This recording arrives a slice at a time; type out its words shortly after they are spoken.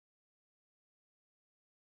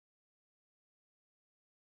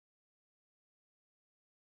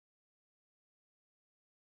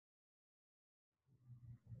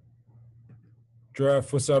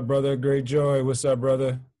Dreph, what's up, brother? GreatJoy, what's up,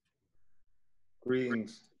 brother?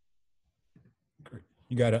 Greetings.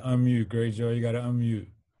 You got to unmute, GreatJoy. You got to unmute.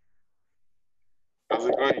 How's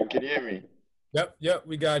it going? Can you hear me? Yep,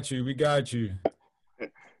 we got you. We got you.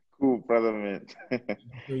 Cool, brother, man.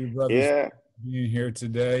 For you brothers Yeah, being here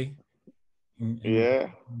today and yeah.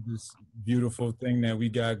 this beautiful thing that we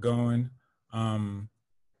got going.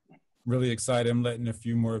 Really excited. I'm letting a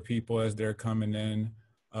few more people as they're coming in,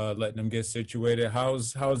 letting them get situated.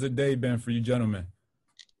 How's the day been for you, gentlemen?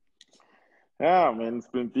 Yeah, man, it's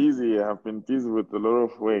been busy. I've been busy with a lot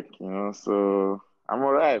of work, so I'm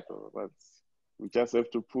all right, but we just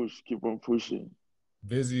have to push, keep on pushing.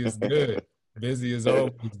 Busy is good. Busy is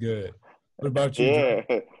always good. What about you, Dreph?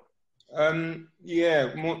 Yeah.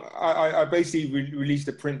 Yeah, I basically released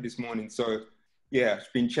a print this morning, so yeah, it's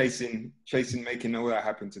been chasing, making all that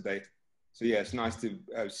happen today. So yeah, it's nice to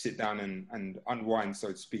sit down and unwind,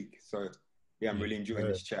 so to speak. So yeah, I'm really enjoying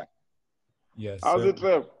this chat. Yes, How's sir. it,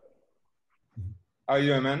 Trev? How you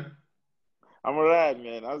doing, man? I'm all right,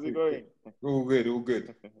 man. How's it going? All good, all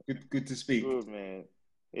good. Good to speak. Good, man.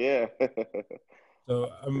 Yeah. So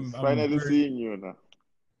It's finally seeing you now.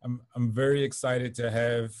 I'm very excited to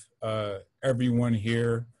have everyone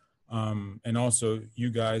here, and also you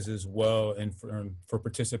guys as well, and for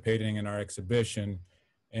participating in our exhibition,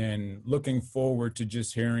 and looking forward to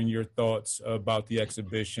just hearing your thoughts about the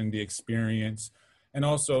exhibition, the experience, and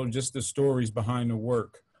also just the stories behind the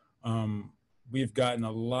work. We've gotten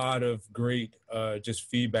a lot of great just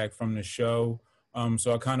feedback from the show.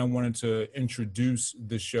 So I kind of wanted to introduce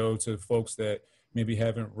the show to folks that maybe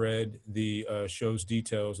haven't read the show's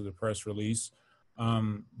details of the press release.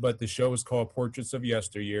 But the show is called Portraits of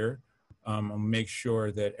Yesteryear. I'll make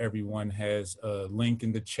sure that everyone has a link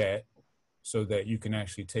in the chat so that you can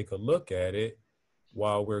actually take a look at it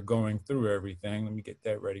while we're going through everything. Let me get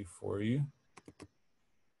that ready for you.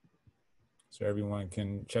 So everyone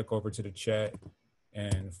can check over to the chat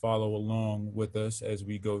and follow along with us as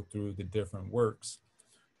we go through the different works.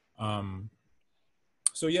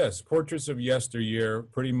 So yes, Portraits of Yesteryear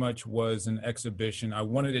pretty much was an exhibition. I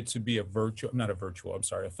wanted it to be a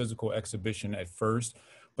physical exhibition at first,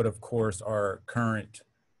 but of course our current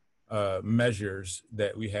measures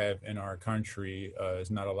that we have in our country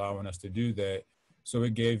is not allowing us to do that. So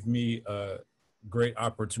it gave me a great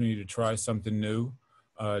opportunity to try something new,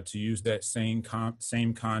 to use that same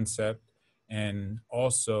concept, and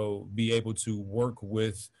also be able to work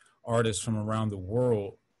with artists from around the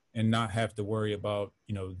world and not have to worry about,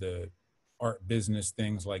 the art business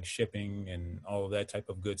things like shipping and all of that type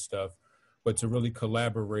of good stuff, but to really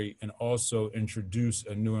collaborate and also introduce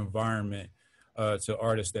a new environment to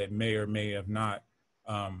artists that may or may have not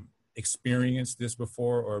experienced this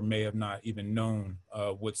before, or may have not even known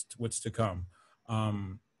what's to come.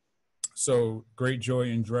 So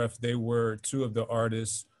GreatJoy and Dreph, they were two of the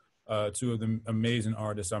artists, two of the amazing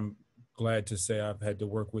artists I'm glad to say I've had to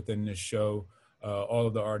work with in this show. All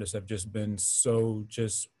of the artists have just been so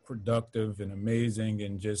just productive and amazing,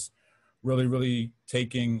 and just really, really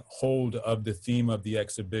taking hold of the theme of the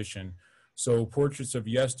exhibition. So Portraits of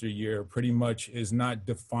Yesteryear pretty much is not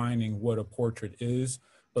defining what a portrait is,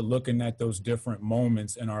 but looking at those different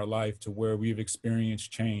moments in our life to where we've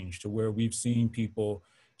experienced change, to where we've seen people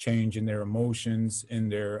change in their emotions, in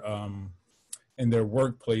their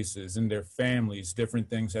workplaces, in their families. Different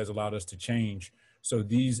things has allowed us to change. So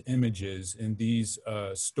these images and these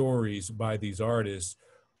stories by these artists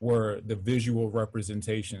were the visual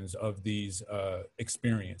representations of these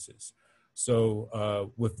experiences.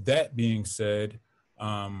 So with that being said,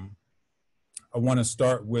 I want to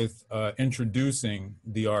start with introducing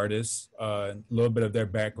the artists, a little bit of their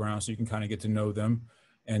background so you can kind of get to know them.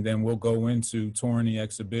 And then we'll go into touring the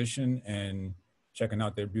exhibition and checking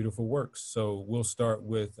out their beautiful works. So we'll start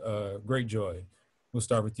with GreatJoy. We'll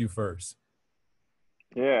start with you first.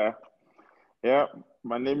 Yeah.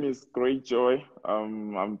 My name is GreatJoy.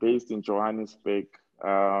 I'm based in Johannesburg,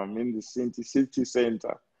 in the city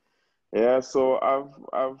center. Yeah, so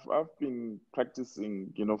I've been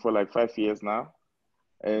practicing, for like 5 years now,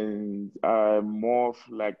 and I'm more of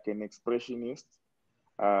like an expressionist.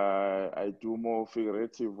 I do more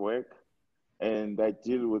figurative work, and I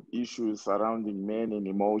deal with issues surrounding men and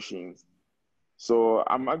emotions. So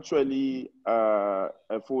I'm actually a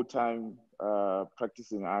full-time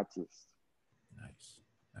practicing artist. Nice.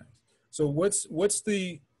 So what's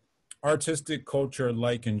the artistic culture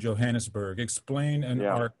like in Johannesburg? Explain an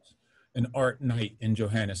art night in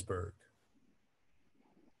Johannesburg.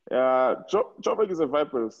 Joburg is a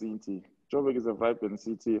vibrant city.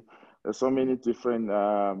 There's so many different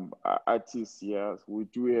artists here. We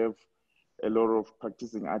do have a lot of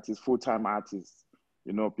practicing artists, full-time artists,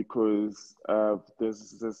 you know, because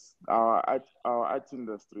there's this, our art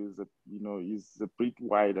industry is, is a bit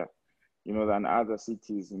wider, you know, than other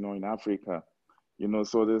cities, you know, in Africa, you know,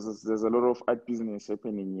 so there's a lot of art business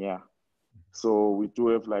happening here. So we do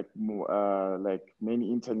have like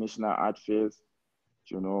many international art fairs,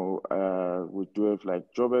 you know, we do have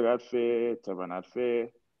like Joburg Art Fair, Durban Art Fair,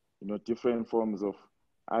 you know, different forms of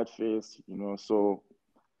art fairs, you know, so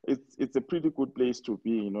it's a pretty good place to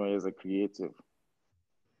be, you know, as a creative.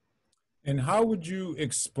 And how would you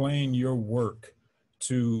explain your work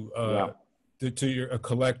to a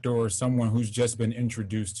collector or someone who's just been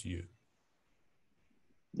introduced to you?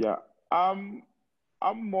 Yeah, I'm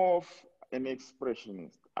more of an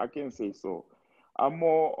expressionist, I can say so. I'm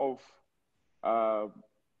more of a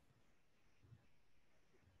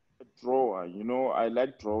drawer, you know. I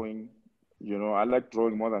like drawing, you know. I like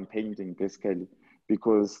drawing more than painting, basically,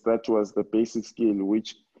 because that was the basic skill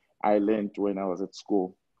which I learned when I was at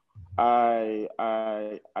school. I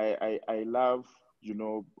love, you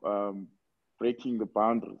know, breaking the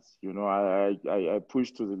boundaries, you know. I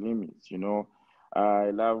push to the limits, you know.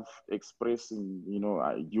 I love expressing, you know,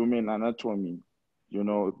 human anatomy, you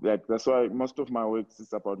know. Like, that's why most of my work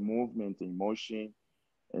is about movement, emotion,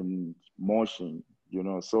 and motion, you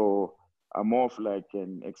know. So I'm more of like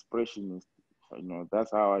an expressionist, you know.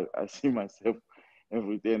 That's how I see myself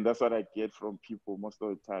every day, and that's what I get from people most of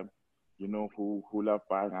the time, you know, who love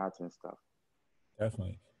buying art and stuff.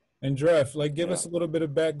 Definitely. And Dreph, like, give us a little bit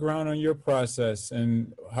of background on your process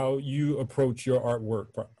and how you approach your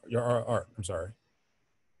artwork, your art. I'm sorry.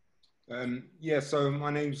 Yeah, so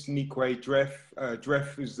my name's Neequaye Dreph.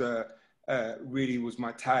 Dreph is really was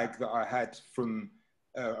my tag that I had from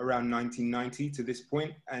around 1990 to this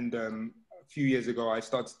point. And a few years ago, I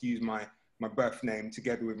started to use my birth name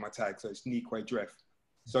together with my tag. So it's Neequaye Dreph.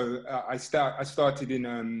 So I started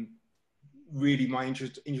in, really my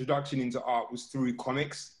introduction into art was through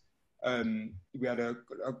comics. We had a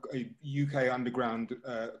UK underground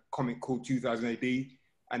comic called 2000 AD.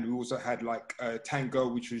 And we also had like Tank Girl,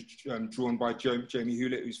 which was drawn by Jamie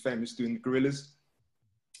Hewlett, who's famous doing the gorillas.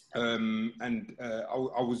 I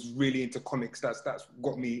was really into comics. That's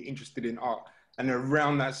got me interested in art. And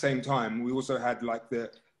around that same time, we also had like the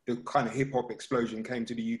kind of hip hop explosion came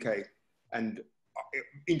to the UK, and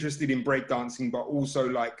interested in breakdancing, but also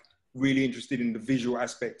like really interested in the visual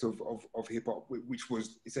aspect of hip hop, which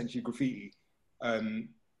was essentially graffiti.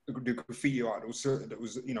 The graffiti art that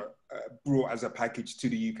was you know, brought as a package to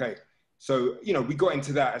the UK. So, you know, we got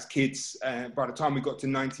into that as kids. By the time we got to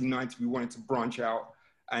 1990, we wanted to branch out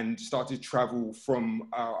and started to travel from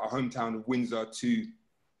our hometown of Windsor to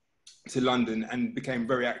London, and became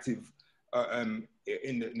very active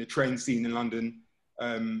in the train scene in London.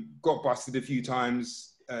 Got busted a few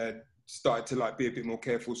times, started to like be a bit more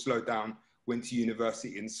careful, slowed down, went to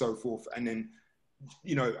university and so forth. And then,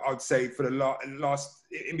 you know, I'd say for the last,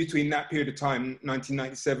 in between that period of time,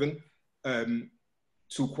 1997,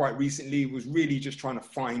 till quite recently, was really just trying to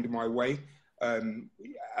find my way.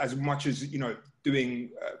 As much as, you know,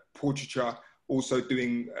 doing portraiture, also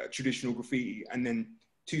doing traditional graffiti. And then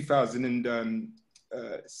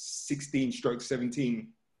 2016/17,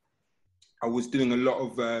 I was doing a lot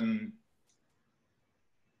of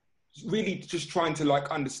really just trying to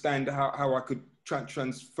like understand how I could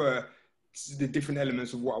transfer the different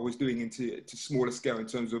elements of what I was doing into smaller scale, in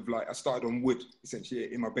terms of like, I started on wood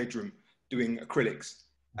essentially in my bedroom doing acrylics,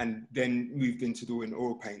 and then moved into doing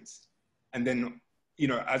oil paints. And then, you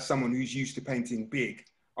know, as someone who's used to painting big,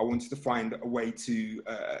 I wanted to find a way to,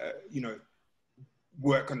 you know,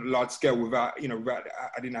 work on a large scale without, you know,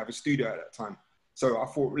 I didn't have a studio at that time. So I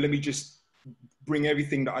thought, let me just bring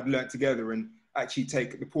everything that I'd learned together and actually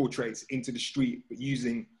take the portraits into the street, but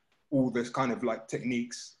using all this kind of like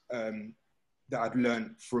techniques that I'd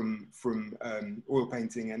learned from oil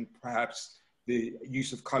painting, and perhaps the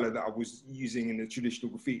use of color that I was using in the traditional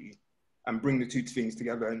graffiti, and bring the two things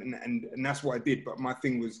together. And that's what I did. But my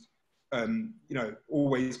thing was, you know,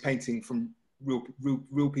 always painting from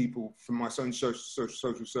real people, from my own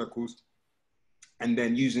social circles, and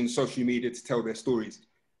then using social media to tell their stories,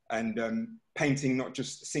 and painting not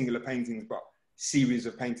just singular paintings, but series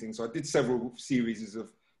of paintings. So I did several series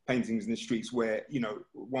of paintings in the streets, where, you know,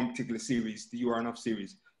 one particular series, the You Are Enough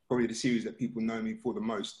series, probably the series that people know me for the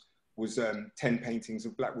most, was 10 paintings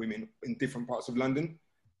of Black women in different parts of London,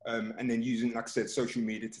 and then using, like I said, social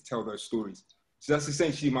media to tell those stories. So that's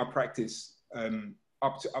essentially my practice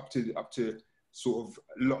up to sort of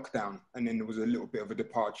lockdown, and then there was a little bit of a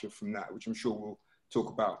departure from that, which I'm sure we'll talk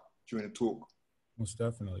about during the talk. Most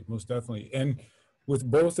definitely, most definitely. And with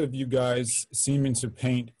both of you guys seeming to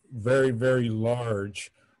paint very, very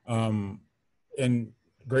large, and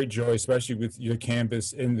GreatJoy, especially with your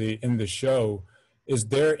canvas in the show, is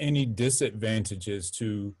there any disadvantages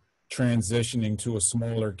to transitioning to a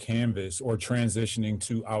smaller canvas or transitioning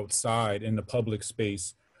to outside in the public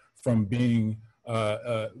space from being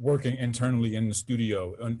working internally in the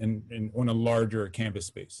studio on a larger canvas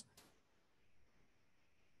space?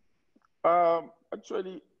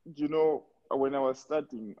 Actually, you know, when I was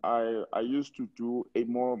starting, I used to do a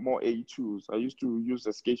more A2s. I used to use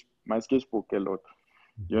my sketchbook a lot.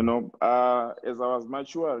 You know, as I was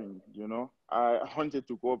maturing, you know, I wanted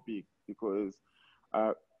to go big because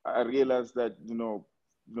I realized that,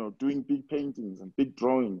 doing big paintings and big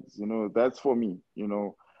drawings, you know, that's for me. You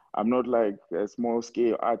know, I'm not like a small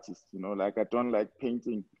scale artist, you know, like I don't like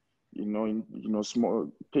painting,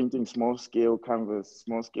 small scale canvas,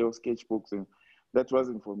 small scale sketchbooks, and that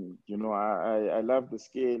wasn't for me. You know, I love the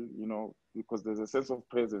scale, you know, because there's a sense of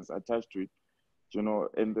presence attached to it, you know,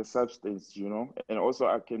 and the substance, you know, and also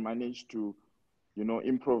I can manage to, you know,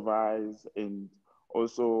 improvise and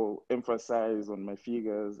also emphasize on my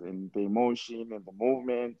figures and the emotion and the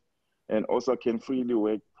movement, and also can freely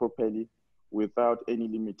work properly without any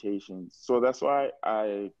limitations. So that's why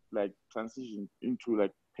I like transitioned into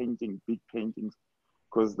like painting big paintings,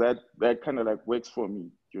 because that kind of like works for me,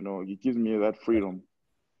 you know, it gives me that freedom.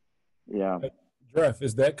 Yeah. Dreph,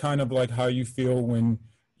 is that kind of like how you feel when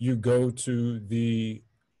you go to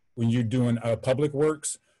when you're doing public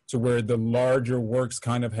works, to where the larger works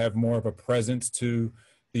kind of have more of a presence to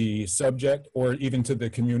the subject or even to the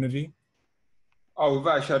community? Oh,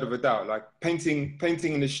 without a shadow of a doubt, like painting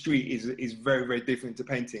in the street is very, very different to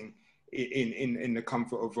painting in the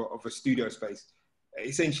comfort of a studio space.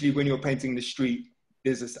 Essentially, when you're painting the street,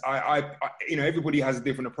 there's this, you know, everybody has a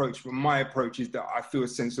different approach, but my approach is that I feel a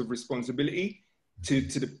sense of responsibility to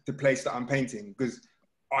the place that I'm painting, because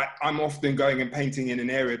I'm often going and painting in an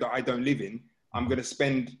area that I don't live in. I'm going to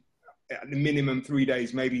spend at the minimum 3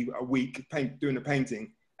 days, maybe a week, doing a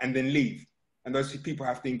painting, and then leave. And those people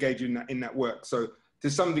have to engage in that work. So to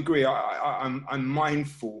some degree, I'm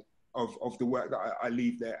mindful of the work that I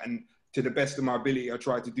leave there, and to the best of my ability, I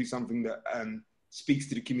try to do something that speaks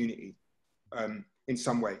to the community in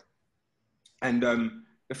some way. And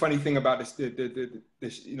the funny thing about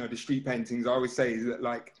the street paintings, I always say, is that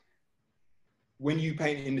like when you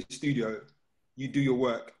paint in the studio, you do your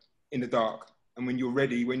work in the dark, and when you're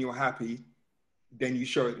ready, when you're happy, then you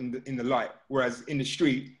show it in the light. Whereas in the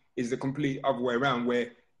street is the complete other way around,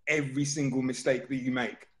 where every single mistake that you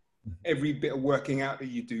make, every bit of working out that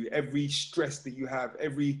you do, every stress that you have,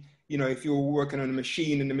 if you're working on a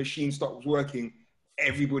machine and the machine stops working,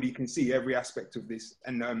 everybody can see every aspect of this.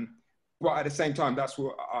 And but at the same time, that's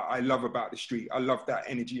what I love about the street. I love that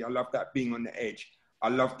energy. I love that being on the edge. I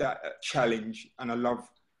love that challenge, and I love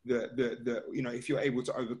the if you're able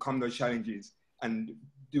to overcome those challenges and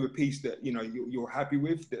do a piece that you're happy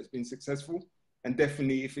with, that's been successful. And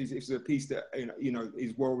definitely if it's a piece that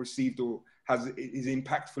is well received or is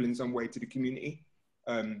impactful in some way to the community,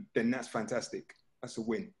 then that's fantastic. That's a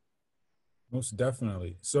win. Most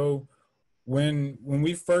definitely. So when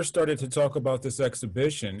we first started to talk about this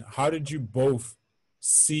exhibition, how did you both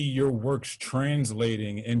see your works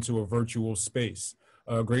translating into a virtual space?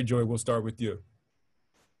 GreatJoy, we'll start with you.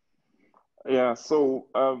 Yeah, so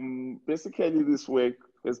basically this work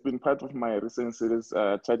has been part of my recent series,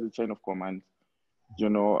 title Chain of Command.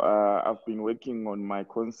 I've been working on my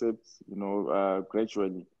concepts,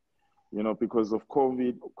 gradually, because of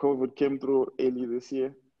COVID. COVID came through early this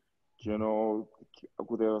year. There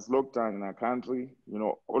was lockdown in our country,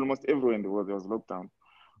 almost everywhere in the world there was lockdown.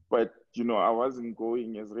 But, I wasn't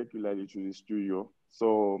going as regularly to the studio.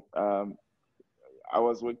 So I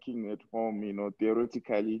was working at home,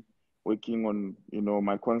 theoretically working on,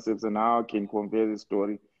 my concepts and how I can convey the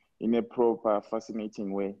story in a proper,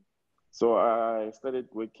 fascinating way. So I started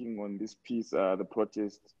working on this piece, the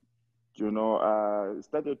protest.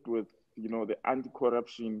 Started with, the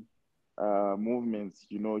anti-corruption movements,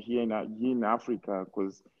 here in Africa,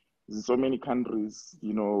 because in so many countries,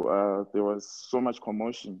 there was so much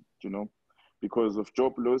commotion, because of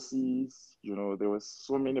job losses, there was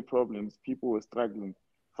so many problems. People were struggling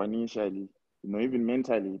financially, even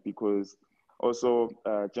mentally, because also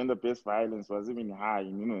gender-based violence was even high,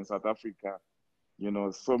 in South Africa.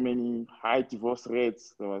 So many high divorce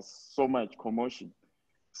rates, there was so much commotion.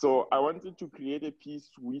 So I wanted to create a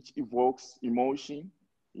piece which evokes emotion,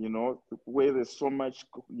 where there's so much,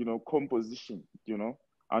 composition,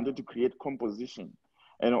 I wanted to create composition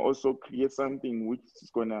and also create something which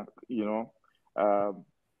is gonna,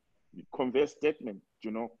 convey statement,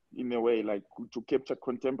 you know, in a way, like to capture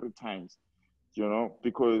contemporary times, you know,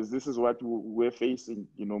 because this is what we're facing,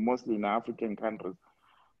 you know, mostly in African countries.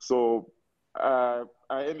 So I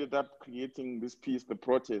ended up creating this piece, The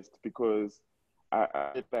Protest, because I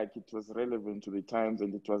felt like it was relevant to the times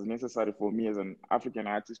and it was necessary for me as an African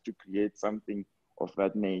artist to create something of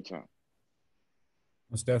that nature.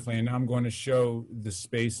 Most definitely. And I'm going to show the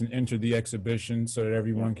space and enter the exhibition so that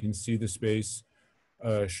everyone can see the space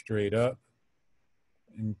straight up,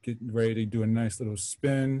 and get ready to do a nice little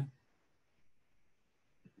spin.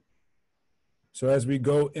 So as we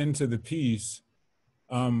go into the piece,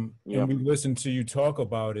 and we listen to you talk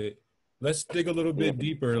about it, let's dig a little bit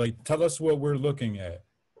deeper. Like, tell us what we're looking at.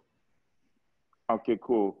 Okay,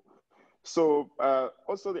 cool. So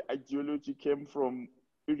also the ideology came from,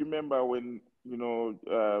 you remember when, you know,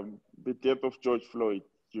 the death of George Floyd,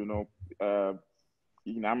 you know,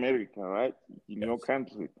 in America, right? In your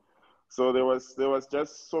country. So there was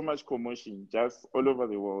just so much commotion just all over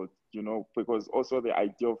the world, you know, because also the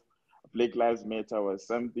idea of Black Lives Matter was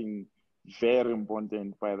something very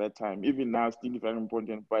important by that time. Even now, still very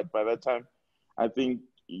important, but by that time, I think,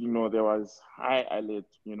 you know, there was high alert,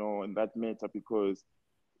 you know, in that matter, because,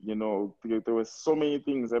 you know, there were so many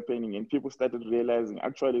things happening and people started realizing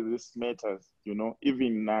actually this matters, you know,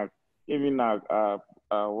 even our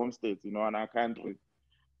home states, you know, in our country.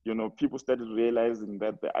 You know, people started realizing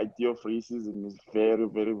that the idea of racism is very,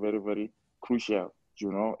 very, very, very crucial,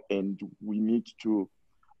 you know, and we need to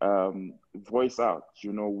voice out,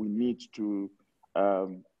 you know, we need to I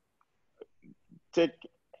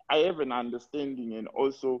have an understanding and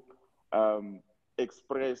also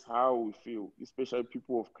express how we feel, especially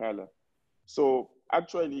people of color. So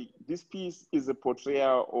actually, this piece is a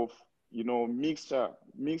portrayal of, you know, mixture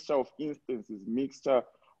of instances, mixture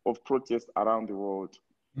of protests around the world.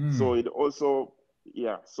 So it also,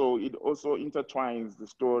 so it also intertwines the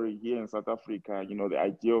story here in South Africa, you know, the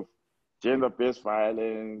idea of gender-based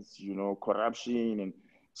violence, you know, corruption. And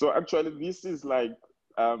so actually this is like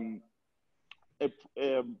a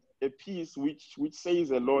piece which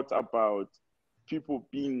says a lot about people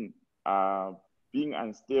being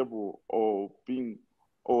unstable or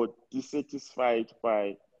dissatisfied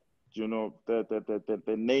by, you know,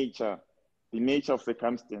 the nature of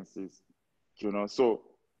circumstances, you know. So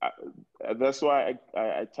that's why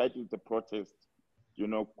I titled The Protest, you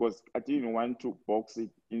know, because I didn't want to box it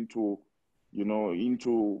into, you know,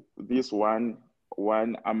 into this one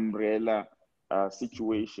umbrella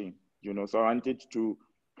situation, you know. So I wanted to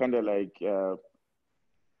kind of like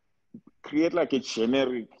create like a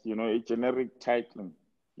generic title,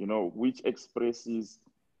 you know, which expresses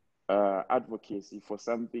advocacy for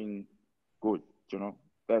something good, you know.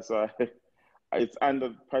 That's why it's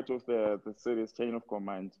under part of the series Chain of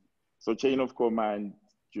Command. So Chain of Command,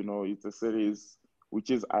 you know, it's a series which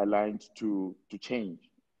is aligned to change,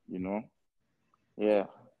 you know. Yeah.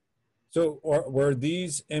 So were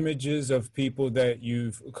these images of people that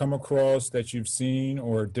you've come across, that you've seen,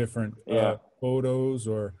 or different photos,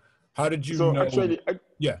 or how did you know? Actually,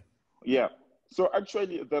 yeah. So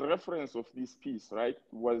actually, the reference of this piece, right,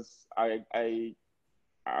 was I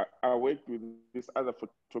worked with this other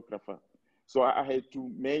photographer. So I had to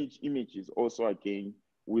merge images also again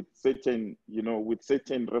with certain, you know, with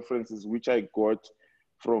certain references which I got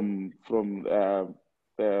from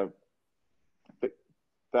the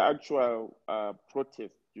actual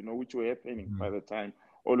protests, you know, which were happening by the time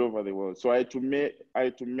all over the world. So I had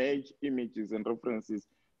to merge images and references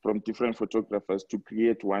from different photographers to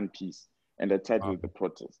create one piece, and I titled The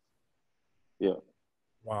Protest. Yeah.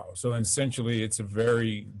 Wow. So essentially, it's a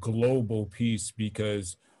very global piece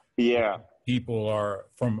because people are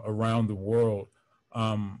from around the world.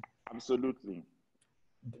 Absolutely.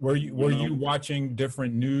 Were you watching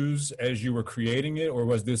different news as you were creating it, or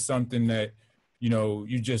was this something that, you know,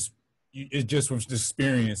 it just was the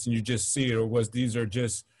experience and you just see it, or was these are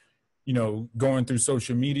just, you know, going through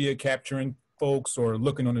social media, capturing folks, or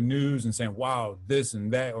looking on the news and saying, wow, this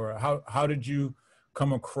and that, or how did you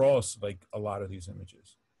come across like a lot of these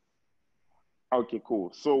images? Okay,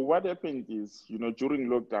 cool. So what happened is, you know, during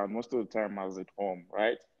lockdown, most of the time I was at home,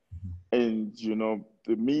 right? And, you know,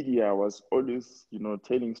 the media was always, you know,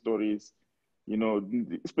 telling stories, you know,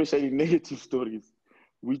 especially negative stories,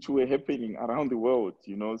 which were happening around the world.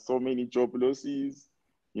 You know, so many job losses,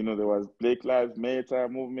 you know, there was Black Lives Matter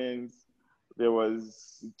movements, there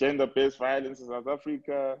was gender-based violence in South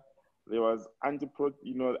Africa, there was anti-corruption.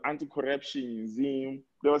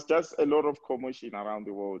 There was just a lot of commotion around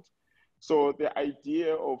the world. So the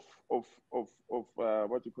idea of what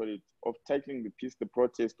you call it, of titling the piece The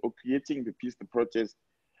Protest, or creating the piece The Protest,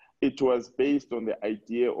 it was based on the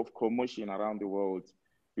idea of commotion around the world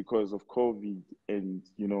because of COVID and,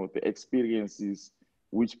 you know, the experiences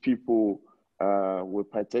which people were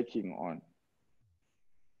partaking on.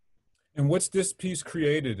 And what's this piece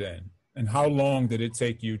created in? And how long did it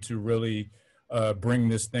take you to really bring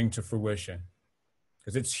this thing to fruition?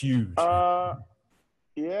 Because it's huge.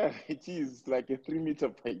 Yeah, it is like a 3 meter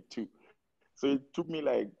by 2. So it took me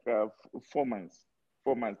like 4 months,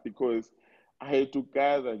 because I had to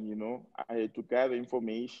gather, you know, I had to gather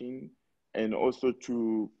information and also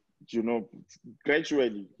to, you know,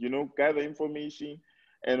 gradually, you know, gather information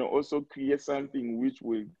and also create something which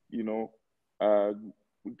will, you know,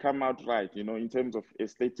 come out right, you know, in terms of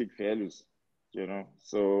aesthetic values, you know.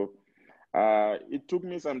 So it took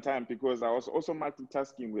me some time because I was also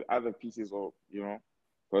multitasking with other pieces of, you know,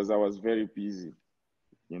 because I was very busy,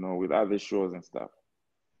 you know, with other shows and stuff.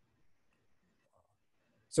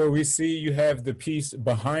 So we see you have the piece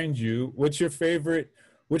behind you. What's your favorite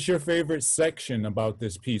section about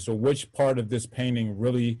this piece, or which part of this painting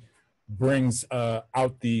really brings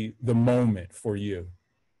out the moment for you?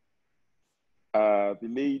 The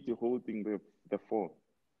lady holding the phone.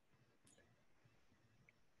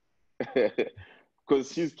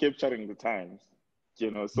 Because she's capturing the times, you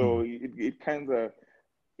know, so it kind of,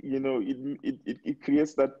 you know, it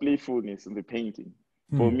creates that playfulness in the painting.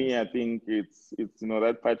 For me, I think it's you know,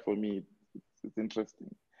 that part for me, it's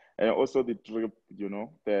interesting. And also the drip, you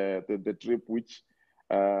know, the drip which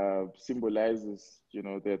symbolizes, you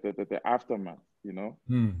know, the aftermath, you know.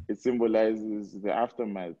 It symbolizes the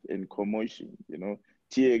aftermath and commotion, you know,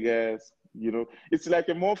 tear gas, you know. It's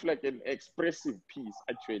like more of like an expressive piece,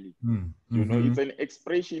 actually. You know, it's an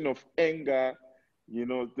expression of anger, you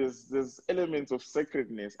know, there's elements of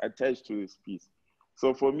sacredness attached to this piece.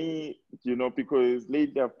 So for me, you know, because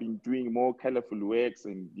lately I've been doing more colorful works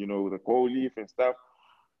and, you know, the gold leaf and stuff,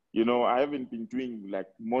 you know, I haven't been doing like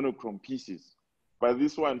monochrome pieces. But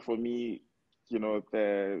this one for me, you know,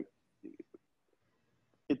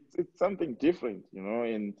 it's something different, you know,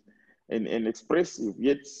 and expressive,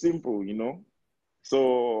 yet simple, you know.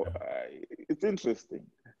 So it's interesting.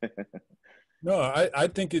 No, I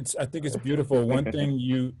think it's beautiful. One thing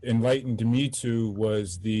you enlightened me to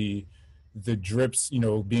was the drips, you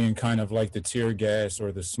know, being kind of like the tear gas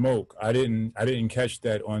or the smoke. I didn't catch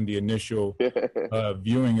that on the initial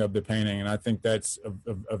viewing of the painting, and I think that's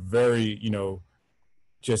a very, you know,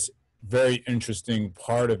 just very interesting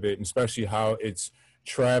part of it, and especially how it's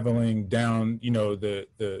traveling down, you know, the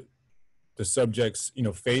subject's, you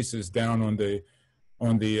know, faces down on the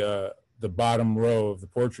bottom row of the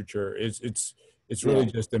portraiture. It's really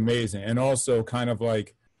just amazing. And also kind of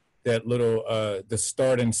like that little the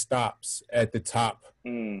start and stops at the top.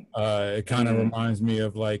 It kind of reminds me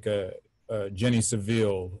of like a Jenny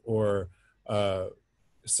Saville or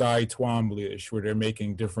Cy Twombly-ish, where they're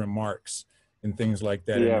making different marks and things like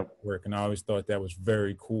that in their work. And I always thought that was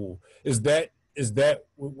very cool. Is that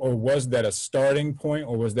or was that a starting point,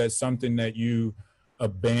 or was that something that you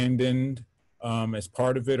abandoned as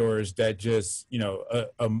part of it, or is that just, you know,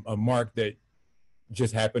 a mark that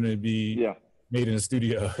just happened to be made in a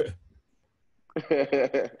studio?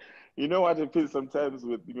 You know what I feel sometimes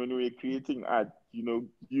with, when we're creating art, you know,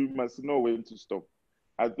 you must know when to stop.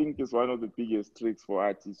 I think it's one of the biggest tricks for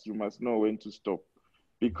artists. You must know when to stop,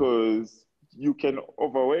 because you can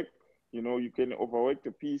overwork, you know, you can overwork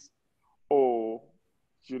the piece, or,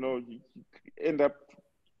 you know, you end up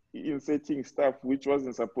inserting stuff which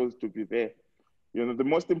wasn't supposed to be there. You know, the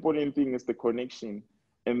most important thing is the connection,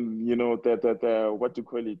 and, you know, what do you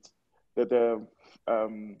call it? What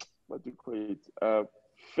do you call it?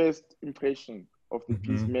 First impression of the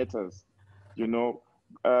piece matters. You know,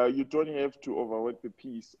 you don't have to overwork the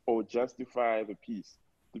piece or justify the piece.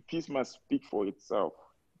 The piece must speak for itself.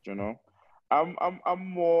 You know, I'm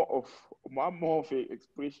more of an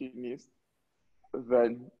expressionist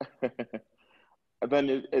than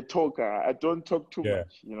than a talker. I don't talk too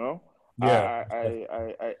much. You know. I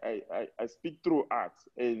speak through art,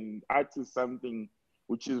 and art is something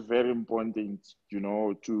which is very important, you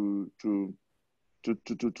know, to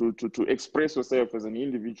express yourself as an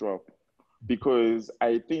individual, because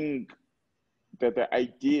I think that the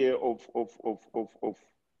idea of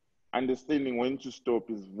understanding when to stop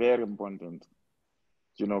is very important,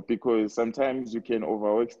 you know, because sometimes you can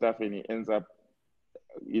overwork stuff and it ends up,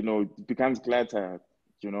 you know, it becomes cluttered,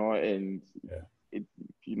 you know, and it,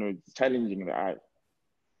 you know, it's challenging the eye.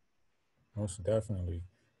 Most definitely.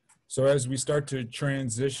 So as we start to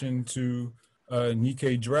transition to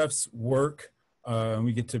Neequaye Dreph's work,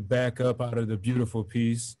 we get to back up out of the beautiful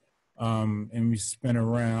piece, and we spin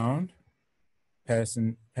around,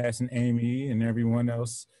 passing Amy and everyone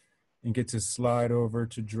else and get to slide over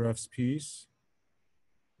to Dreph's piece.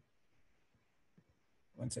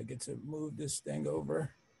 Once I get to move this thing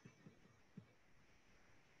over.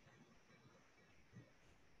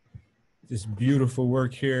 This beautiful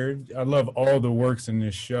work here. I love all the works in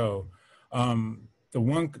this show. The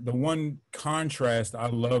one contrast I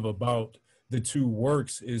love about the two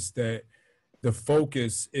works is that the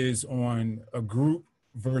focus is on a group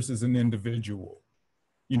versus an individual,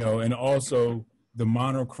 you know, and also the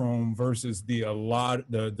monochrome versus the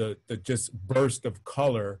just burst of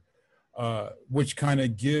color, which kind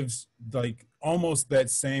of gives like almost that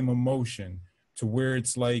same emotion to where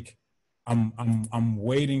it's like I'm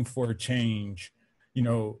waiting for a change, you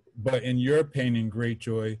know. But in your painting,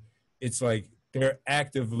 GreatJoy, it's like they're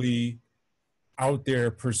actively out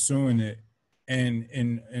there pursuing it. And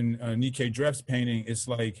in Neequaye Dreph painting, it's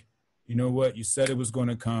like, you know what, you said it was going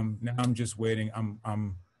to come. Now I'm just waiting.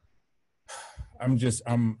 I'm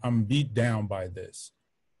beat down by this,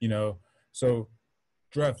 you know. So,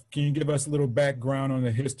 Dreph, can you give us a little background on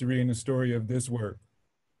the history and the story of this work?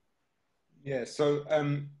 Yeah. So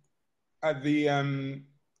at the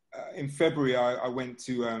in February, I went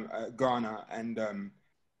to Ghana, and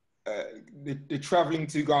the traveling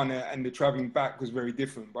to Ghana and the traveling back was very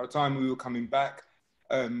different. By the time we were coming back,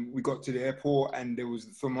 we got to the airport, and there was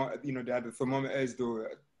they had the thermometers, they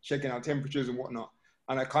were checking our temperatures and whatnot.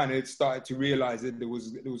 And I kind of started to realize that there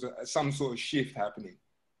was some sort of shift happening.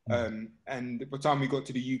 And by the time we got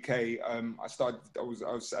to the UK, I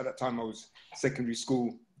was at that time I was secondary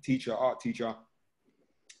school teacher, art teacher,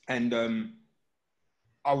 and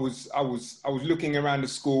I was looking around the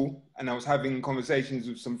school, and I was having conversations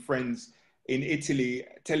with some friends in Italy,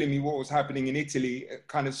 telling me what was happening in Italy,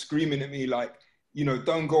 kind of screaming at me like, you know,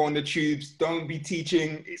 don't go on the tubes, don't be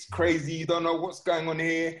teaching, it's crazy, you don't know what's going on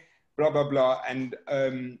here, blah blah blah. And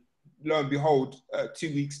lo and behold,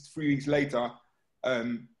 3 weeks later,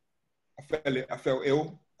 I felt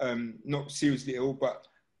ill, not seriously ill, but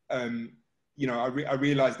you know, I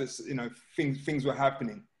realized that, you know, things were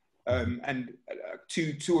happening. And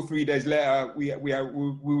two or 3 days later,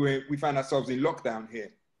 we found ourselves in lockdown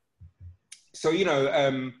here. So, you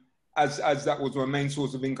know, as that was my main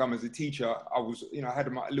source of income as a teacher, I was, you know, I had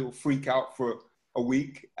a little freak out for a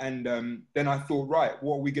week, and then I thought, right,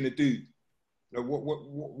 what are we gonna do? You know,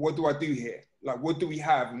 what do I do here? Like, what do we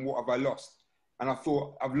have, and what have I lost? And I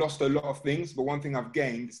thought, I've lost a lot of things, but one thing I've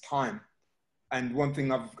gained is time. And one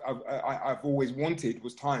thing I've always wanted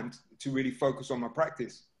was time to really focus on my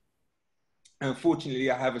practice. And fortunately,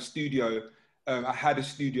 I have a studio. I had a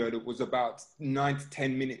studio that was about 9 to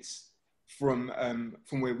 10 minutes from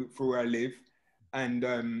where I live, and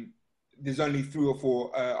there's only 3 or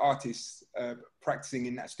 4 artists practicing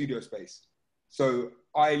in that studio space. So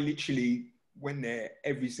I literally went there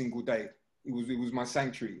every single day. It was my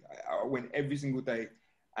sanctuary. I went every single day,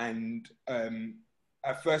 and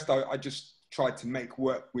at first I just tried to make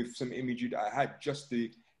work with some imagery that I had just to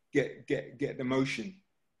get the motion.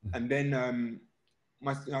 And then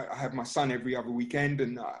I have my son every other weekend,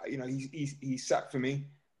 and you know, he sat for me.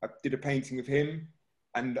 I did a painting of him,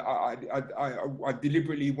 and I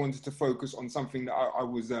deliberately wanted to focus on something that I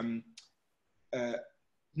was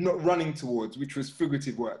not running towards, which was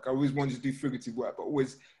figurative work. I always wanted to do figurative work, but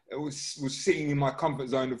always it was sitting in my comfort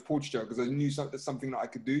zone of portraiture because I knew that's something that I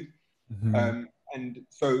could do. And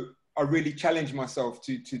so I really challenged myself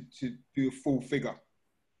to do a full figure.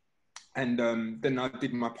 And then I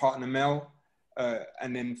did my partner Mel,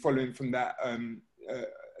 and then following from that,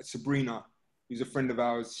 Sabrina, who's a friend of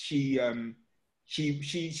ours. She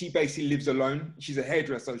basically lives alone. She's a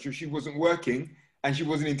hairdresser, so she wasn't working and she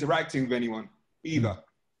wasn't interacting with anyone either.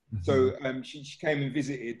 So she came and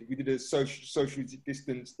visited. We did a socially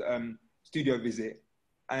distanced studio visit,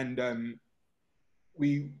 and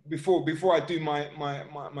before I do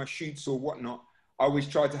my shoots or whatnot, I always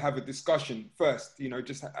try to have a discussion first, you know,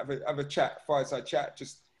 just have a chat, fireside chat,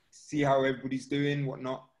 just see how everybody's doing,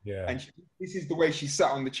 whatnot. Yeah. And this is the way she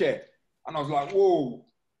sat on the chair, and I was like, whoa,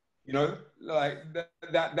 you know, like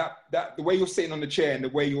that the way you're sitting on the chair and the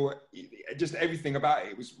way you're, just everything about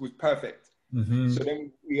it was perfect. So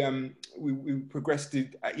then we progressed to,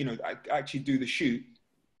 you know, I actually do the shoot,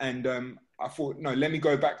 and I thought, no, let me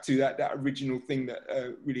go back to that original thing that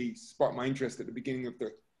really sparked my interest at the beginning of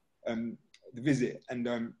the visit.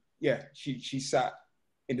 And yeah, she sat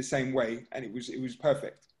in the same way, and it was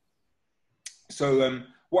perfect. So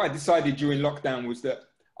what I decided during lockdown was that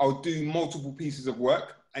I'll do multiple pieces of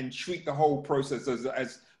work and treat the whole process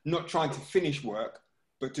as not trying to finish work,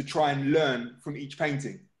 but to try and learn from each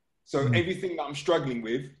painting. So everything that I'm struggling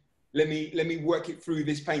with, let me work it through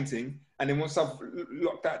this painting, and then once I've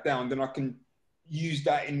locked that down, then I can use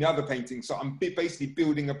that in the other painting. So I'm basically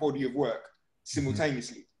building a body of work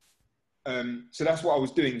simultaneously. So that's what I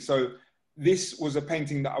was doing. So this was a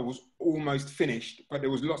painting that I was almost finished, but there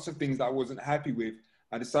was lots of things that I wasn't happy with.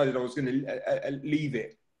 I decided I was going to leave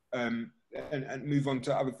it and move on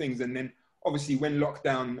to other things. And then obviously when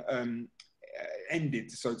lockdown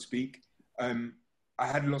ended, so to speak, I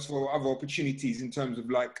had lots of other opportunities in terms of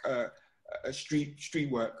like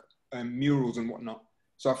street work, murals and whatnot.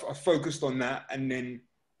 So I focused on that. And then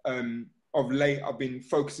of late, I've been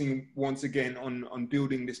focusing once again on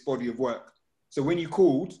building this body of work. So when you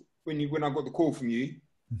called, when I got the call from you,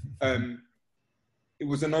 it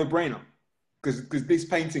was a no-brainer because this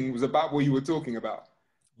painting was about what you were talking about.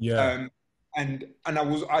 Yeah. And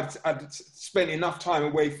I'd spent enough time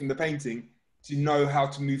away from the painting to know how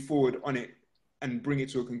to move forward on it and bring it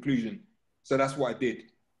to a conclusion. So that's what I did.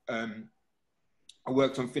 I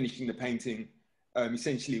worked on finishing the painting.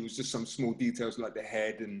 Essentially, it was just some small details like the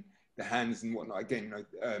head and the hands and whatnot. Again,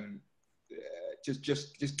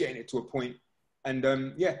 just getting it to a point.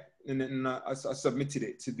 And yeah, and then I submitted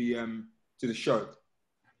it to the show.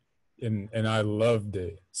 And I loved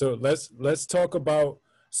it. So let's talk about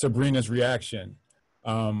Sabrina's reaction.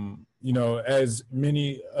 You know, as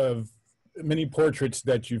many portraits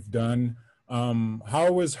that you've done,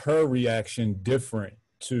 how was her reaction different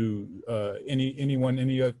to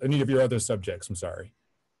any of your other subjects? I'm sorry.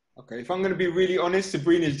 Okay, if I'm going to be really honest,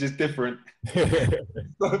 Sabrina is just different.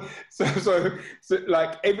 so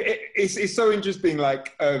like it's so interesting.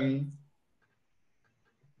 Like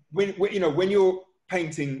when you're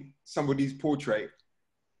painting somebody's portrait,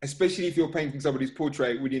 especially if you're painting somebody's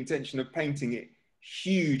portrait with the intention of painting it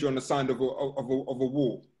huge on the side of a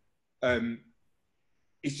wall,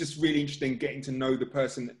 it's just really interesting getting to know the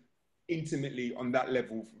person intimately on that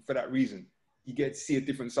level. For that reason, you get to see a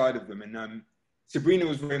different side of them. And Sabrina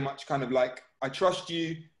was very much kind of like, I trust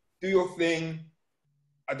you, do your thing.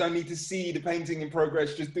 I don't need to see the painting in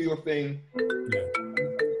progress, just do your thing. Yeah.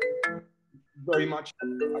 Very much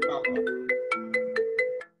about that.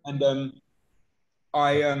 And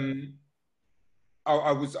I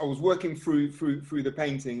was working through the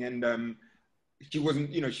painting, and she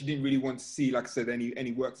wasn't, she didn't really want to see, like I said,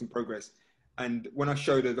 any works in progress. And when I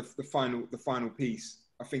showed her the final piece,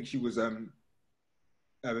 I think she was a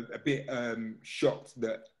bit shocked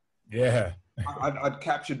that I'd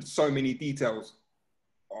captured so many details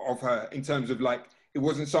of her in terms of like, it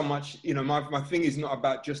wasn't so much, my thing is not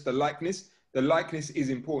about just the likeness. The likeness is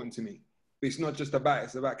important to me, but it's not just about it.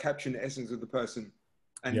 It's about capturing the essence of the person.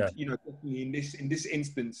 And, definitely in this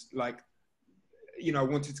instance, like, I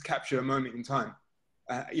wanted to capture a moment in time,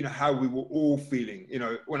 how we were all feeling.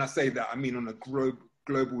 When I say that, I mean on a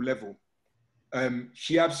global level.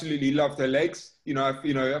 She absolutely loved her legs.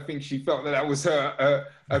 I think she felt that was her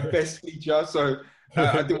best feature. So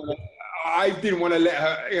I didn't want to let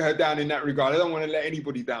her down in that regard. I don't want to let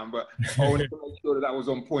anybody down, but I wanted to make sure that was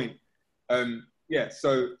on point.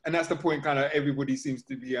 So, and that's the point kind of everybody seems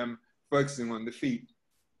to be focusing on, the feet.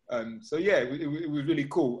 So yeah, it was really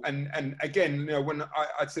cool. And again, when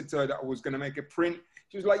I said to her that I was going to make a print,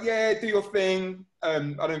 she was like, yeah, do your thing. I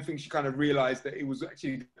don't think she kind of realized that it was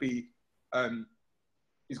actually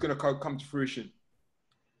it's going to come to fruition.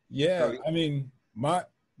 Yeah, so, I mean, my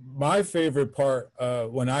favorite part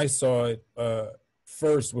when I saw it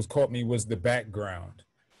first was the background.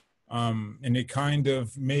 And it kind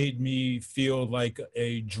of made me feel like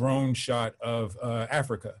a drone shot of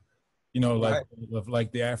Africa,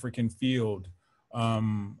 like the African field,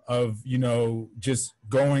 of, just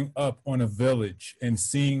going up on a village and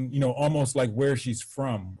seeing, almost like where she's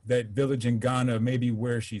from, that village in Ghana, maybe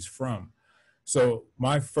where she's from. So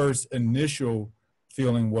my first initial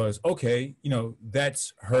feeling was, okay,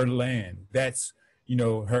 that's her land. That's,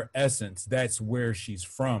 her essence. That's where she's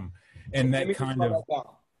from. And that kind of...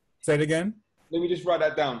 Say it again? Let me just write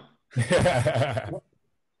that down.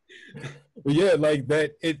 Yeah, like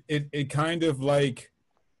that, it kind of like,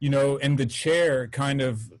 and the chair kind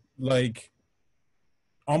of like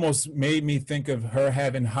almost made me think of her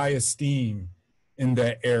having high esteem in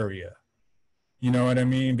that area. You know what I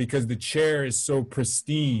mean? Because the chair is so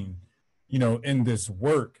pristine, in this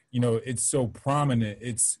work, it's so prominent.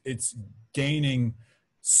 It's gaining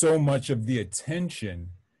so much of the attention,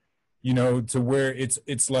 to where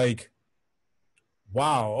it's like,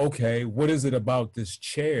 wow, okay, what is it about this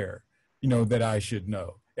chair, that I should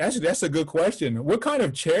know? Actually, that's a good question. What kind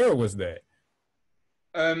of chair was that?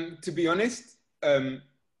 To be honest,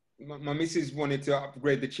 my missus wanted to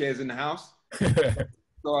upgrade the chairs in the house.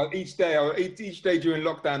 So each day during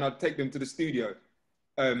lockdown, I'd take them to the studio.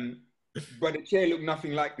 But the chair looked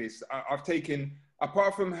nothing like this. I've taken,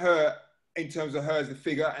 apart from her in terms of her as the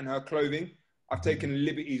figure and her clothing, I've taken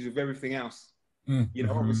liberties with everything else. You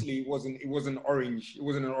know, obviously it wasn't orange. It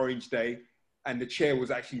wasn't an orange day, and the chair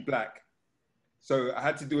was actually black. So I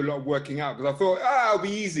had to do a lot of working out because I thought, it'll be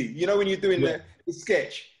easy. You know, when you're doing the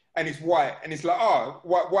sketch and it's white, and it's like,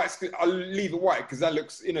 white's good. I'll leave it white because that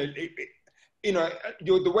looks, you know,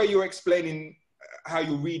 the way you're explaining how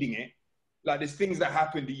you're reading it, like there's things that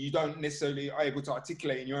happen that you don't necessarily are able to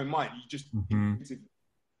articulate in your own mind. You just,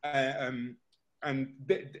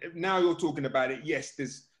 now you're talking about it. Yes,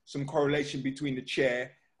 there's some correlation between the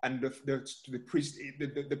chair and the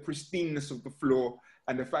pristineness of the floor,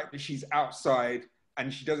 and the fact that she's outside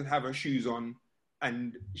and she doesn't have her shoes on,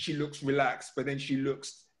 and she looks relaxed, but then she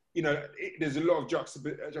looks, you know, there's a lot of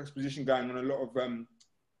juxtaposition going on, a lot of,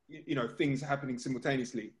 you know, things happening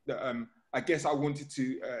simultaneously that I guess I wanted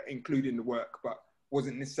to include in the work, but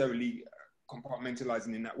wasn't necessarily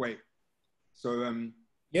compartmentalizing in that way. So,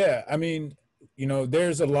 yeah, I mean, you know,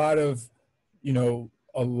 there's a lot of, you know,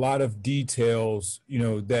 a lot of details, you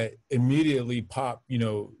know, that immediately pop, you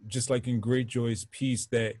know, just like in GreatJoy's piece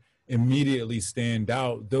that immediately stand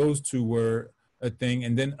out. Those two were a thing.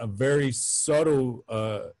 And then a very subtle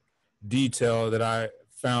detail that I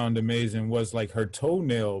found amazing was like her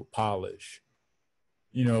toenail polish.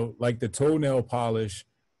 You know, like the toenail polish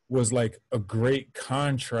was like a great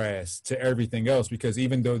contrast to everything else, because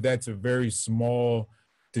even though that's a very small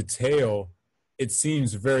detail, it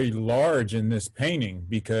seems very large in this painting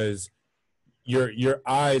because your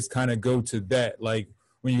eyes kind of go to that. Like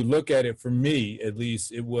when you look at it, for me at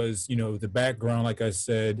least, it was, you know, the background, like I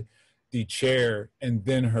said, the chair, and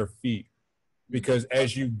then her feet. Because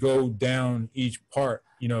as you go down each part,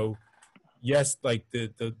 you know, yes, like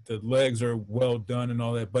the legs are well done and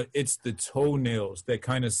all that, but it's the toenails that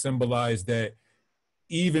kind of symbolize that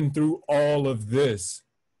even through all of this,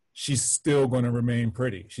 she's still going to remain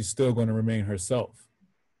pretty. She's still going to remain herself.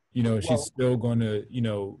 You know, she's still going to, you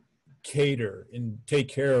know, cater and take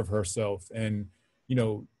care of herself and, you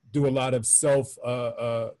know, do a lot of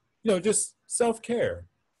you know, just self-care.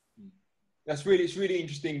 It's really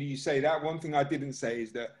interesting that you say that. One thing I didn't say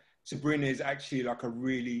is that Sabrina is actually like a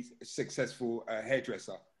really successful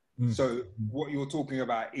hairdresser. So what you're talking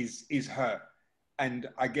about is her. And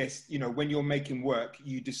I guess, you know, when you're making work,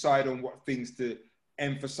 you decide on what things to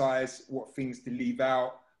emphasize, what things to leave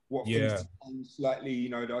out, what things to change slightly, you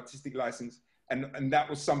know, the artistic license. And that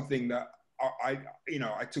was something that I you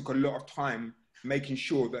know, I took a lot of time making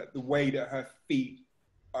sure that the way that her feet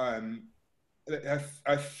are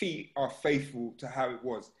faithful to how it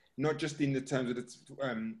was, not just in the terms of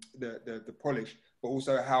the polish, but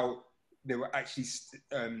also how they were actually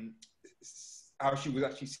how she was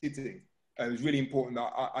actually sitting. It was really important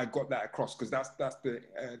that I got that across, because that's the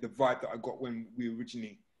vibe that I got when we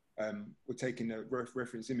originally were taking the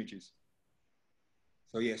reference images.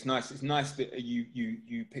 So yeah, it's nice. It's nice that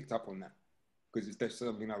you picked up on that, because that's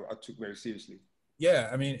something I took very seriously. Yeah,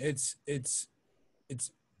 I mean, it's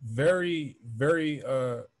very, very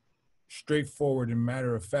straightforward and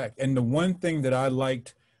matter of fact. And the one thing that I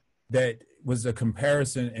liked that was a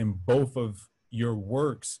comparison in both of your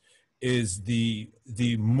works is the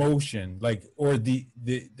motion, like, or the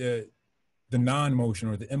non-motion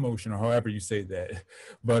or the emotion, or however you say that.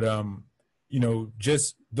 But you know,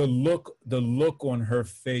 just the look on her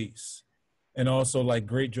face, and also like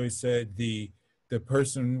GreatJoy said, the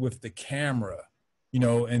person with the camera, you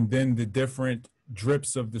know, and then the different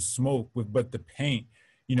drips of the smoke but the paint,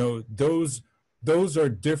 you know, those are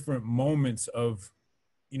different moments of,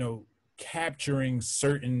 you know, capturing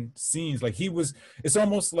certain scenes. Like it's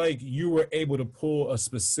almost like you were able to pull a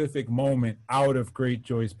specific moment out of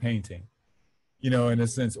GreatJoy's painting, you know, in a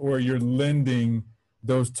sense, or you're lending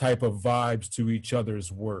those type of vibes to each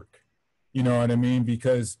other's work. You know what I mean?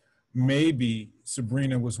 Because maybe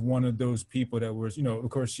Sabrina was one of those people that was, you know, of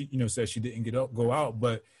course she, you know, said she didn't go out,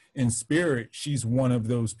 but in spirit, she's one of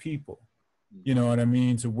those people, you know what I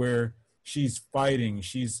mean? To where she's fighting,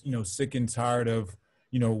 she's, you know, sick and tired of,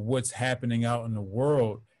 you know, what's happening out in the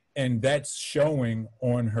world, and that's showing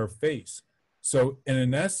on her face. So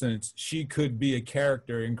in essence, she could be a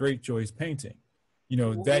character in GreatJoy's painting. You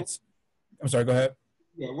know, that's, I'm sorry, go ahead.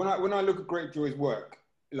 Yeah, when I look at GreatJoy's work,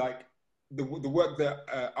 like the work that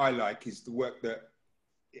I like is the work that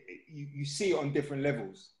you see it on different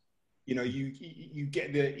levels. You know, you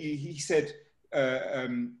get he said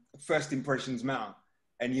first impressions matter,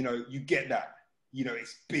 and you know, you get that. You know,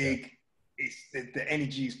 it's big. It's the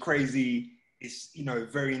energy is crazy. It's, you know,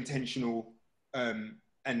 very intentional,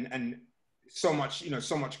 and so much, you know,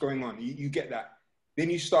 so much going on. You get that. Then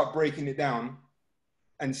you start breaking it down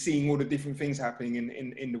and seeing all the different things happening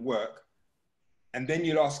in the work. And then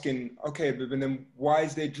you're asking, okay, but then why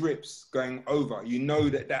is there drips going over? You know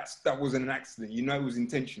that wasn't an accident. You know it was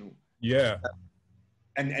intentional. Yeah.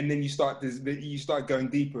 And then you start going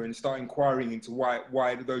deeper and start inquiring into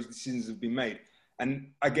why those decisions have been made.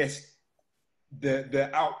 And I guess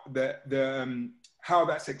how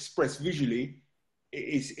that's expressed visually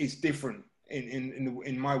is different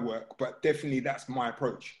in my work, but definitely that's my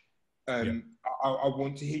approach. I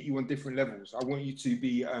want to hit you on different levels. I want you to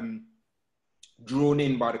be drawn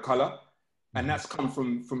in by the color, and that's come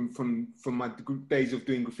from my days of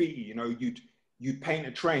doing graffiti. You know, you'd paint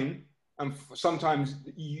a train, and sometimes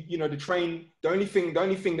you know the train. The only thing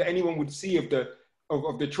that anyone would see of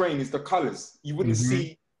the train is the colors. You wouldn't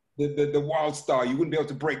see the wild star. You wouldn't be able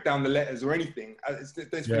to break down the letters or anything. That's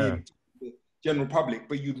the general public.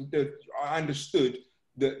 But I understood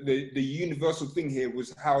the universal thing here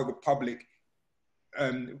was how the public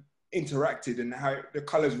interacted and how the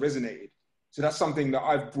colors resonated. So that's something that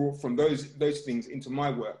I've brought from those things into my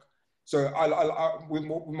work. So with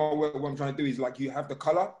my work, what I'm trying to do is like, you have the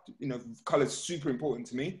color, you know, color's super important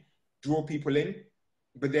to me, draw people in,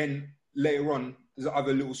 but then later on, there's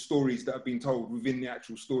other little stories that have been told within the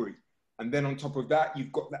actual story. And then on top of that,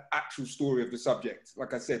 you've got the actual story of the subject.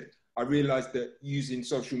 Like I said, I realized that using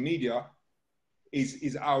social media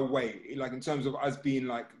is our way. Like in terms of us being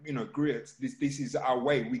like, you know, grits, this is our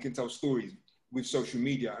way. We can tell stories with social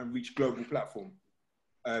media and reach global platform,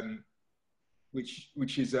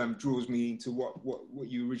 which is draws me into what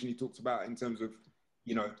you originally talked about in terms of,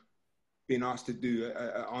 you know, being asked to do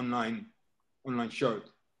an online show,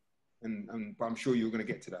 but I'm sure you're going to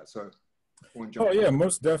get to that. So, oh yeah,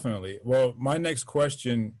 most definitely. Well, my next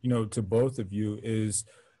question, you know, to both of you is,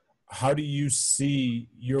 how do you see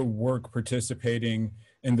your work participating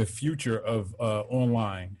in the future of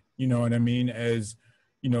online? You know what I mean? As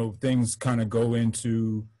you know, things kind of go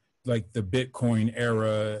into like the Bitcoin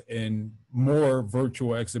era and more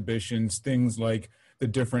virtual exhibitions, things like the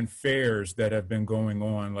different fairs that have been going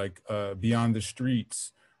on, like Beyond the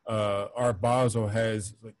Streets. Art Basel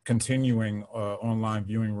has continuing online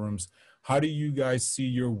viewing rooms. How do you guys see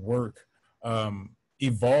your work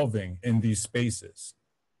evolving in these spaces?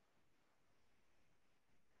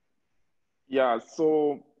 Yeah,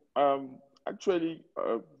 so actually,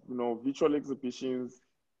 you know, virtual exhibitions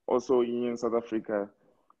also in South Africa,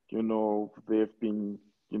 you know, they've been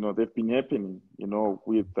happening, you know,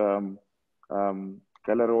 with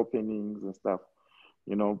gallery openings and stuff,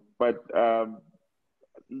 you know, but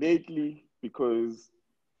lately, because,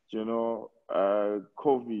 you know,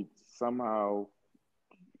 COVID somehow,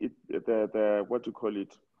 what you call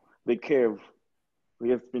it, the curve, it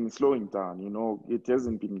has been slowing down, you know, it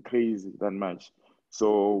hasn't been crazy that much.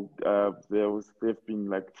 So there've been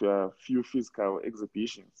like a few physical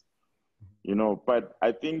exhibitions, you know, but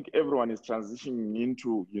I think everyone is transitioning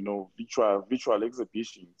into, you know, virtual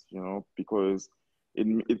exhibitions, you know, because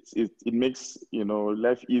it makes, you know,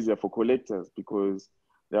 life easier for collectors, because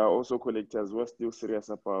there are also collectors who are still serious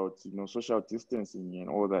about, you know, social distancing and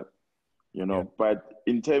all that, you know. But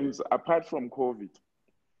in terms, apart from COVID,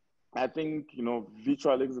 I think, you know,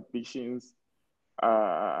 virtual exhibitions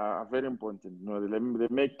are very important. You know, they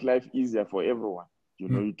make life easier for everyone. You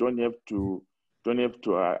know, you don't have to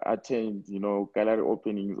attend, you know, gallery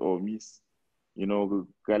openings or miss, you know,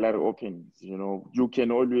 gallery openings. You know, you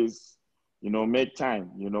can always, you know, make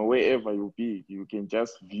time. You know, wherever you be, you can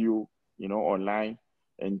just view, you know, online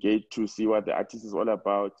and get to see what the artist is all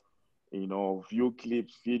about. You know, view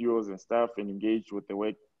clips, videos, and stuff, and engage with the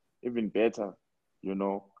work even better. You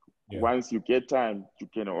know. Once you get time, you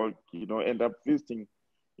can all, you know, end up visiting,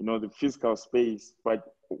 you know, the physical space,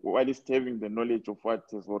 but while it's having the knowledge of what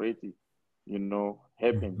has already, you know,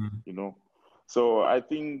 happened, you know. So I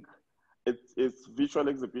think it's visual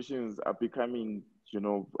exhibitions are becoming, you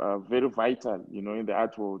know, very vital, you know, in the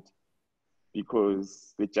art world,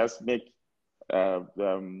 because they just make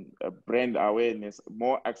brand awareness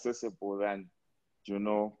more accessible than, you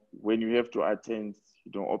know, when you have to attend,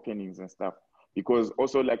 you know, openings and stuff. Because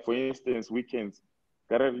also, like, for instance, weekends,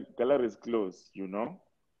 galleries close, you know,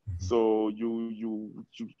 so you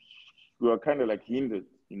are kind of like hindered,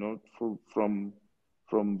 you know, from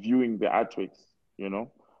viewing the artworks, you know.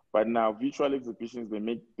 But now virtual exhibitions, they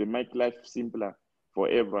make life simpler for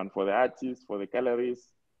everyone, for the artists, for the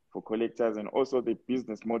galleries, for collectors, and also the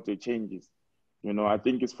business model changes. You know, I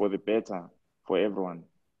think it's for the better for everyone.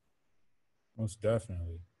 Most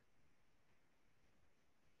definitely.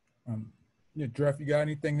 Yeah, Dreph, you got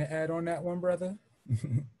anything to add on that one, brother?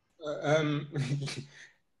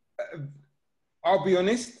 I'll be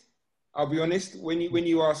honest. When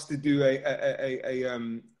you asked to do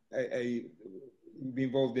be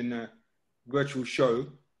involved in virtual show,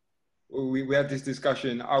 we had this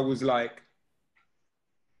discussion. I was like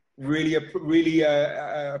really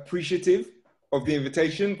appreciative of the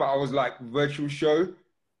invitation, but I was like, virtual show,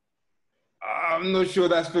 I'm not sure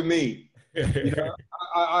that's for me. You know,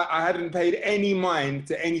 I hadn't paid any mind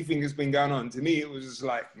to anything that's been going on. To me, it was just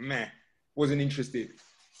like, meh, wasn't interested.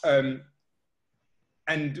 And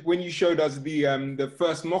when you showed us the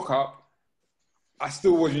first mock-up, I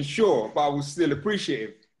still wasn't sure, but I was still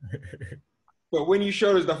appreciative. But when you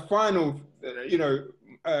showed us the final, you know,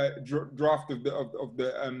 draft of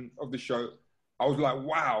the show, I was like,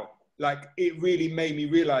 wow, like it really made me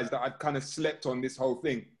realize that I'd kind of slept on this whole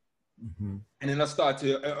thing. Mm-hmm. And then I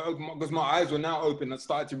started to, because my eyes were now open, I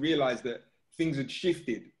started to realize that things had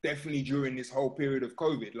shifted, definitely during this whole period of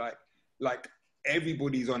COVID. Like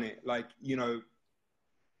everybody's on it. Like, you know,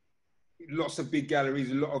 lots of big galleries,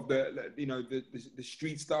 a lot of the, you know, the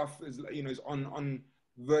street stuff is, you know, is on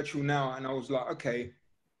virtual now. And I was like, okay,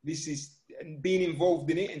 this is, and being involved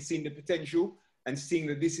in it and seeing the potential and seeing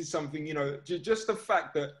that this is something, you know, just the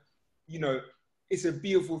fact that, you know, it's a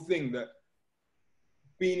beautiful thing that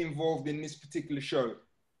being involved in this particular show,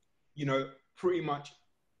 you know, pretty much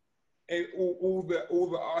all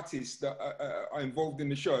the artists that are involved in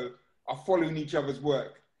the show are following each other's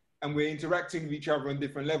work, and we're interacting with each other on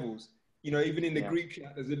different levels. You know, even in the Greek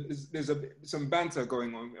chat, there's some banter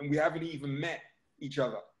going on, and we haven't even met each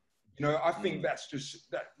other. You know, I think that's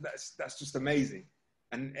just amazing,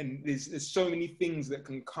 and there's so many things that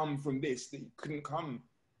can come from this that couldn't come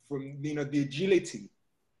from, you know, the agility.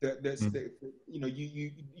 You know,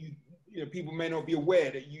 you know, people may not be aware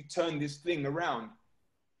that you turn this thing around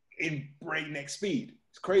in breakneck speed.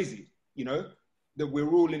 It's crazy, you know, that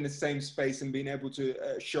we're all in the same space and being able to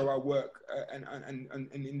show our work and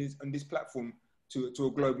in this platform to a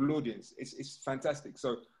global audience. It's fantastic.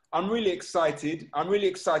 So I'm really excited. I'm really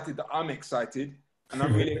excited that I'm excited, and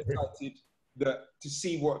I'm really excited to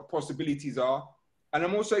see what possibilities are. And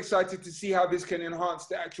I'm also excited to see how this can enhance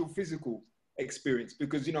the actual physical experience,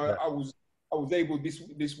 because, you know, I was able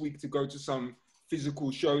this week to go to some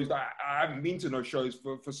physical shows that I haven't been to no shows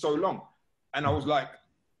for so long, and I was like,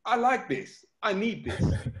 I like this, I need this,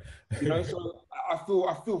 you know. So I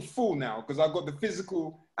feel full now because I've got the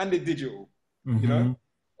physical and the digital, you know.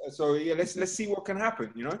 So yeah, let's see what can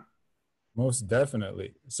happen, you know. Most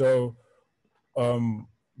definitely. So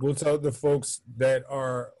we'll tell the folks that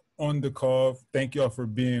are on the call, thank y'all for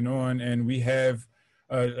being on. And we have,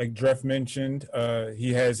 like Dreph mentioned,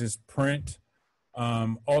 he has his print.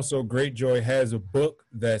 Also, GreatJoy has a book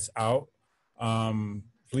that's out.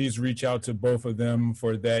 Please reach out to both of them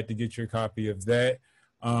for that, to get your copy of that.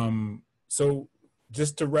 So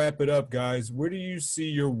just to wrap it up, guys, where do you see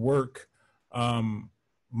your work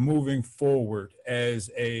moving forward as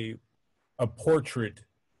a portrait,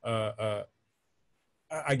 I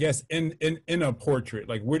guess in a portrait?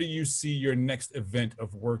 Like, where do you see your next event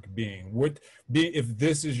of work being? If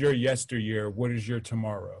this is your yesteryear, what is your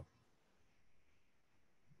tomorrow?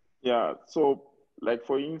 Yeah, so like,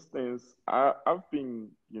 for instance, I've been,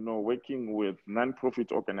 you know, working with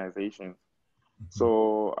non-profit organizations.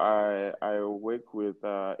 So I work with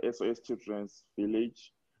SOS Children's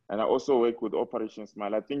Village, and I also work with Operation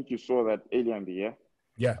Smile. I think you saw that earlier in the year.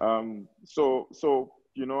 Yeah. So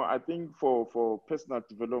you know, I think for personal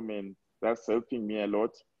development, that's helping me a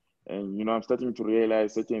lot. And, you know, I'm starting to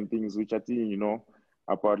realize certain things which I think, you know,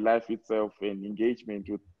 about life itself and engagement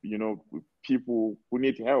with, you know, with people who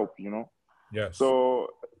need help, you know. Yes. So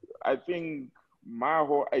I think my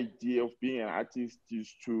whole idea of being an artist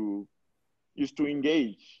is to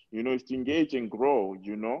engage, you know, is to engage and grow,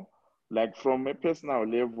 you know, like from a personal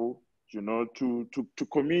level, you know, to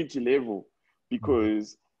community level,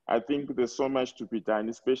 because I think there's so much to be done,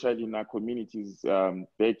 especially in our communities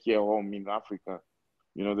back here home in Africa.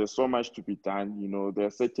 You know, there's so much to be done. You know, there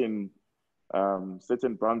are certain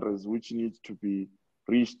boundaries which need to be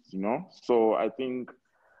reached, you know. So I think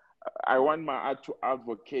I want my art to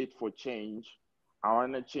advocate for change. I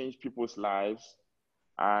want to change people's lives.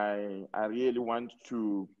 I really want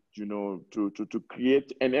to, you know, to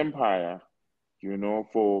create an empire, you know,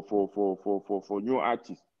 for new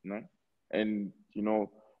artists, you know? And, you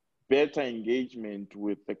know, better engagement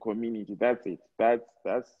with the community. That's it.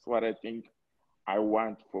 That's what I think I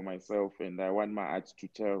want for myself, and I want my art to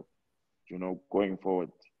tell, you know, going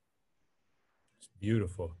forward. It's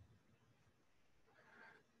beautiful.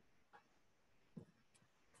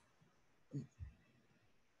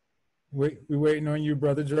 We're waiting on you,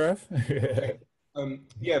 Brother Dreph.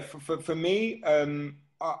 Yeah, for me,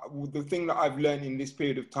 the thing that I've learned in this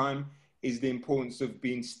period of time is the importance of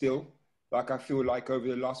being still. Like, I feel like over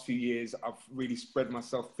the last few years, I've really spread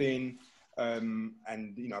myself thin. And,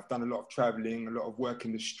 you know, I've done a lot of traveling, a lot of work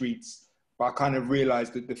in the streets, but I kind of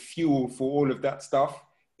realized that the fuel for all of that stuff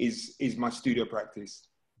is my studio practice.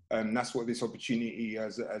 That's what this opportunity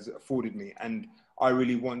has afforded me. And I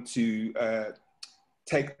really want to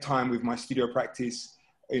take time with my studio practice,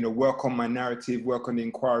 you know, work on my narrative, work on the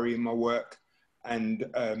inquiry in my work, and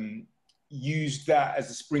use that as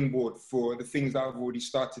a springboard for the things that I've already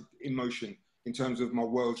started in motion in terms of my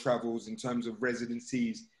world travels, in terms of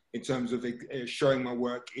residencies, in terms of showing my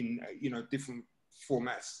work in, you know, different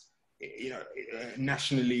formats, you know,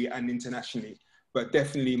 nationally and internationally. But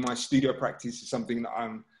definitely my studio practice is something that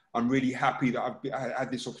I'm really happy that I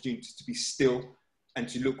had this opportunity to be still and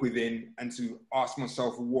to look within and to ask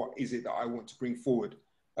myself, what is it that I want to bring forward?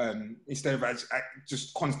 Instead of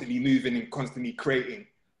just constantly moving and constantly creating.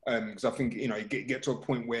 Because I think, you know, you get to a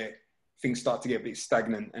point where things start to get a bit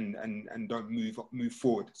stagnant and don't move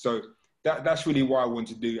forward. So that's really what I want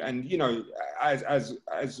to do. And, you know, as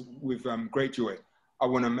with GreatJoy, I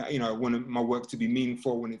want to, you know, I want my work to be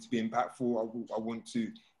meaningful, I want it to be impactful, I want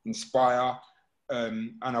to inspire,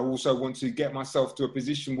 and I also want to get myself to a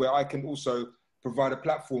position where I can also provide a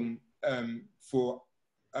platform for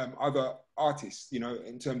other artists, you know,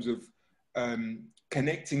 in terms of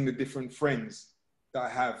connecting the different friends that I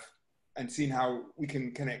have and seeing how we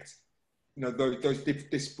can connect, you know, those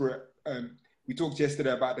disparate. We talked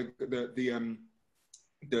yesterday about the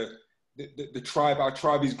tribe. Our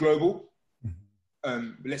tribe is global.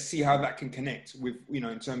 Let's see how that can connect with, you know,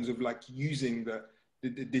 in terms of like using the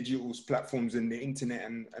digital platforms and the internet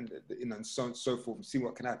and you know, and so on and so forth, and see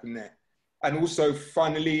what can happen there. And also,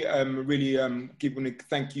 finally, really want to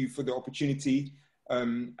thank you for the opportunity,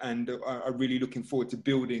 and I'm really looking forward to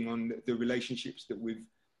building on the relationships that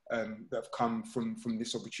that have come from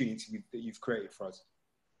this opportunity that you've created for us.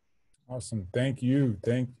 Awesome, thank you.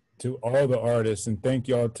 Thank to all the artists, and thank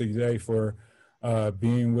y'all today for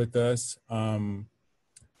being with us.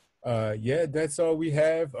 Yeah, that's all we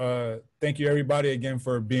have. Thank you everybody again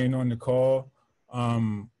for being on the call.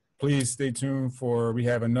 Please stay tuned we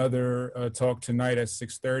have another talk tonight at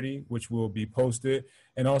 6:30, which will be posted.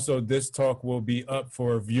 And also this talk will be up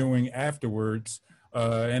for viewing afterwards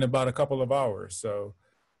in about a couple of hours. So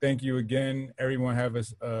thank you again. Everyone have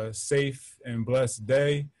a safe and blessed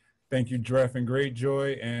day. Thank you, Dreph and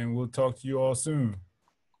GreatJoy, and we'll talk to you all soon.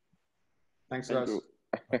 Thanks, guys.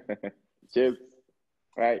 Cheers.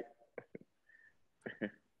 Right.